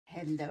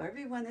Hello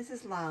everyone, this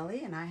is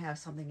Lolly and I have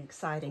something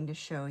exciting to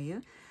show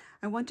you.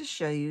 I want to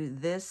show you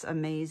this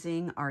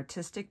amazing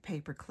artistic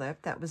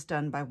paperclip that was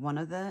done by one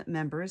of the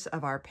members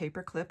of our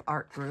paperclip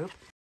art group.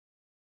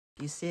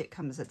 You see it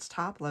comes, it's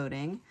top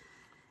loading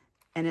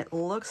and it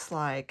looks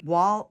like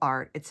wall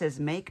art. It says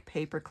make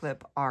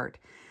paperclip art.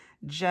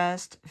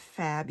 Just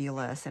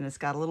fabulous, and it's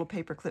got a little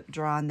paperclip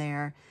drawn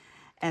there.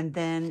 And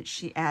then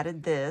she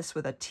added this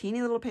with a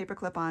teeny little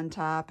paperclip on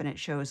top, and it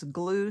shows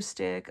glue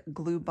stick,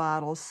 glue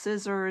bottle,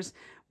 scissors,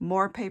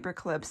 more paper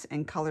clips,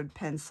 and colored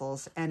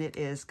pencils. And it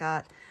is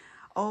got,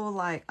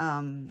 like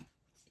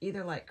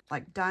either like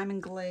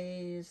diamond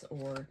glaze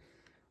or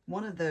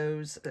one of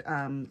those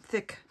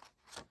thick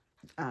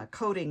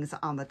coatings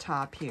on the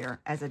top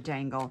here as a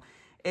dangle.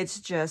 It's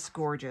just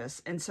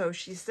gorgeous. And so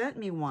she sent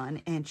me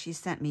one, and she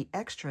sent me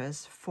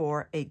extras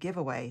for a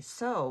giveaway.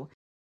 So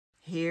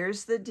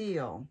here's the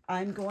deal.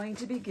 I'm going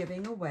to be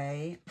giving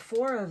away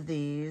 4 of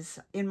these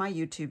in my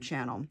YouTube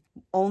channel.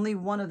 Only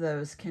one of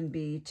those can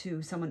be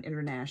to someone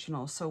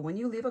international. So when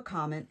you leave a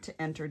comment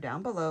to enter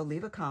down below,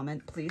 leave a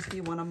comment. Please be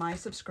one of my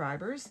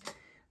subscribers.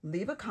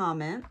 Leave a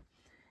comment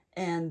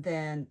and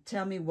then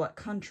tell me what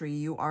country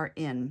you are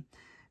in.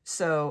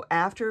 So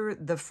after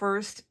the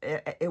first,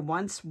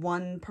 once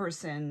one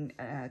person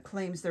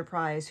claims their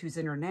prize who's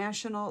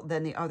international,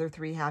 then the other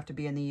 3 have to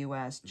be in the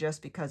US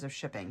just because of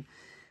shipping.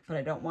 But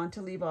I don't want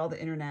to leave all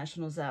the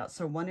internationals out.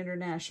 So 1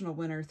 international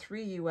winner,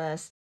 3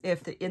 US.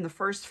 If in the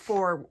first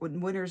 4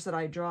 winners that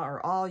I draw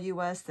are all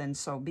US, then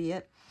so be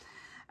it.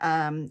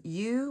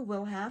 You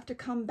will have to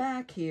come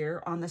back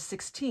here on the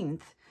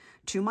 16th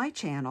to my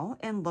channel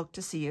and look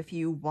to see if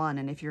you won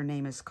and if your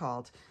name is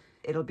called.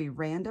 It'll be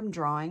random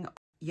drawing.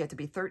 You have to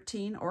be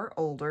 13 or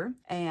older,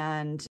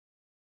 and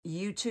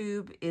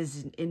YouTube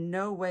is in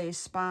no way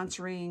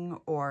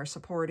sponsoring or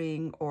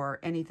supporting or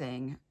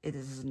anything. It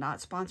is not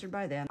sponsored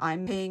by them.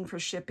 I'm paying for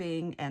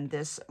shipping, and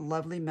this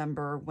lovely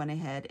member went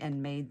ahead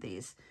and made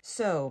these.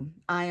 So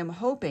I am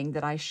hoping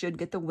that I should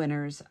get the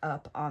winners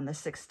up on the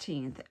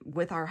 16th.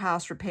 With our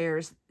house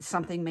repairs,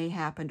 something may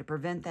happen to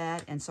prevent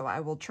that, and so I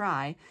will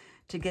try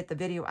to get the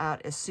video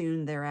out as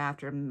soon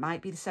thereafter. It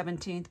might be the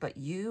 17th, but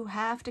you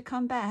have to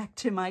come back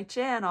to my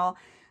channel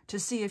to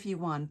see if you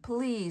won.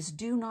 Please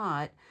do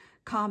not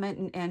comment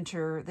and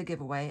enter the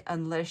giveaway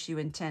unless you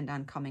intend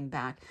on coming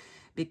back,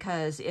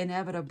 because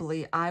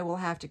inevitably I will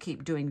have to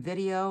keep doing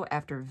video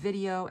after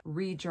video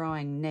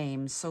redrawing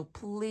names. So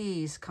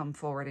please come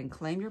forward and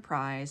claim your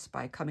prize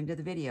by coming to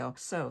the video.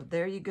 So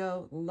there you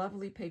go,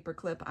 lovely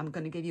paperclip. I'm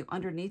going to give you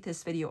underneath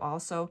this video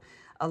also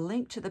a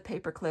link to the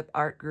paperclip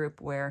art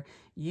group where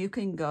you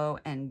can go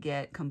and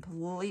get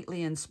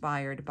completely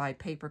inspired by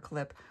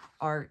paperclip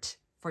art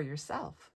for yourself.